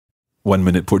1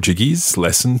 Minute Portuguese,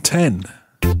 Lesson 10.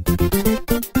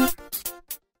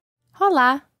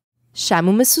 Olá,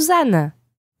 chamo-me Susana.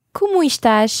 Como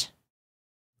estás?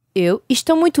 Eu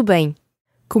estou muito bem.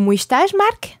 Como estás,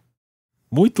 Mark?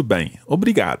 Muito bem,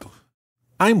 obrigado.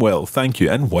 I'm well, thank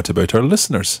you. And what about our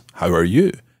listeners? How are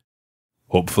you?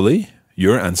 Hopefully,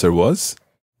 your answer was...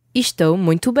 Estou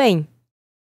muito bem.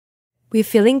 We're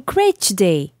feeling great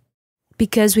today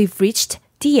because we've reached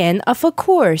the end of our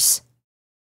course.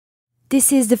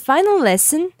 This is the final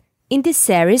lesson in the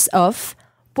series of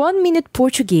 1 Minute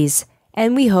Portuguese,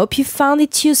 and we hope you found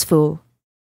it useful.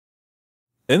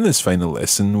 In this final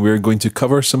lesson, we're going to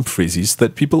cover some phrases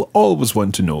that people always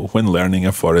want to know when learning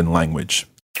a foreign language.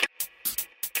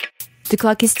 The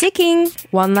clock is ticking.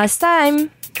 One last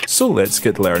time. So let's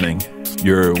get learning.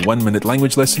 Your 1 minute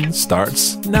language lesson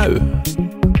starts now.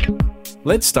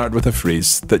 Let's start with a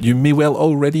phrase that you may well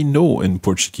already know in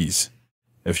Portuguese.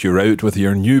 If you're out with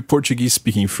your new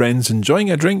Portuguese-speaking friends enjoying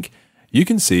a drink, you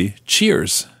can say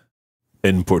cheers.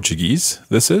 In Portuguese,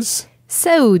 this is...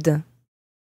 Saúde.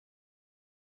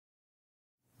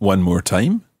 One more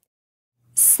time.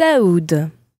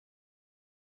 Saúde.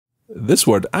 This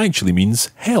word actually means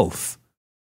health.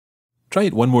 Try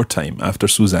it one more time after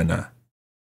Susana.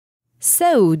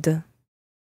 Saúde.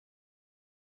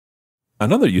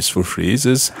 Another useful phrase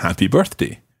is happy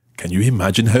birthday. Can you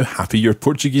imagine how happy your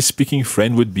Portuguese-speaking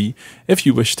friend would be if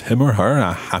you wished him or her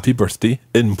a happy birthday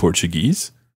in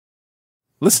Portuguese?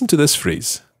 Listen to this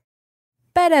phrase.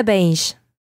 Parabéns.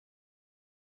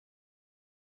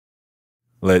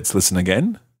 Let's listen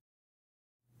again.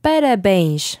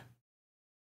 Parabéns.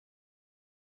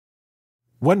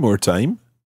 One more time.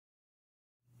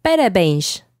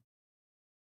 Parabéns.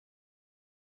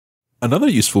 Another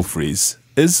useful phrase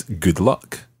is good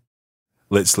luck.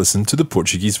 Let's listen to the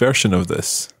Portuguese version of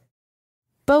this.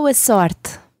 Boa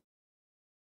sorte.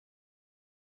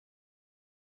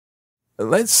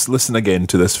 Let's listen again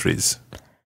to this phrase.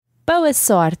 Boa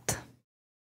sorte.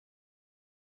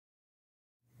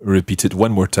 Repeat it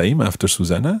one more time after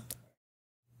Susana.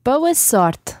 Boa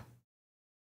sorte.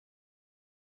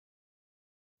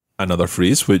 Another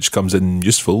phrase which comes in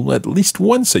useful at least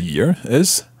once a year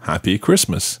is Happy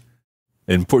Christmas.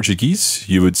 In Portuguese,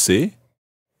 you would say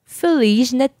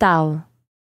Feliz Natal.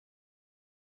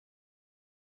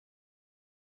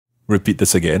 Repeat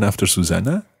this again after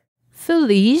Susana.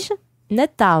 Feliz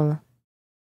Natal.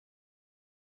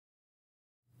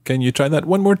 Can you try that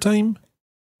one more time?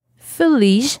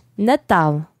 Feliz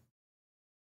Natal.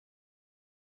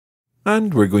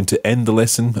 And we're going to end the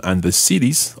lesson and the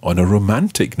series on a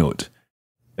romantic note.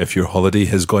 If your holiday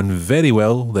has gone very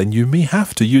well, then you may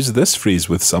have to use this phrase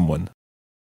with someone.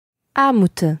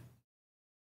 Amo-te.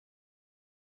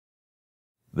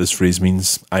 This phrase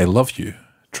means I love you.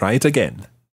 Try it again.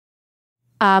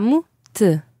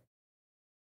 Amo-te.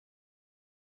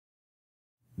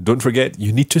 Don't forget,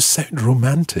 you need to sound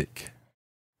romantic.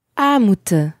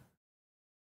 Amo-te.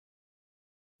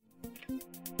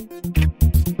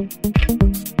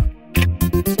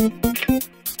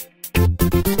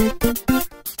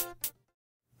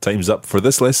 Time's up for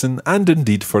this lesson and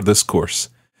indeed for this course.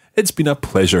 It's been a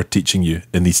pleasure teaching you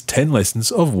in these 10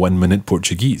 lessons of 1 Minute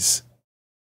Portuguese.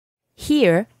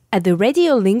 Here at the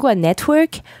Radio Lingua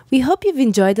Network, we hope you've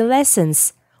enjoyed the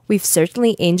lessons. We've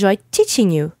certainly enjoyed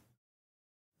teaching you.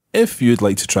 If you'd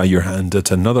like to try your hand at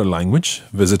another language,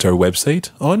 visit our website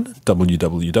on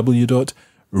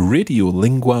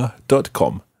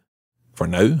www.radiolingua.com. For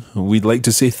now, we'd like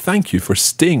to say thank you for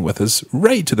staying with us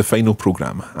right to the final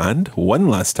programme. And one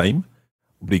last time,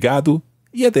 obrigado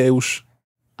e adeus.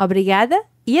 Obrigada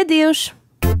e adeus.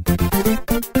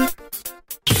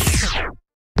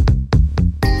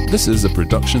 This is a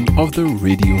production of the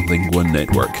Radio Lingua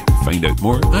Network. Find out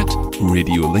more at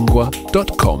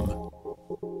radiolingua.com.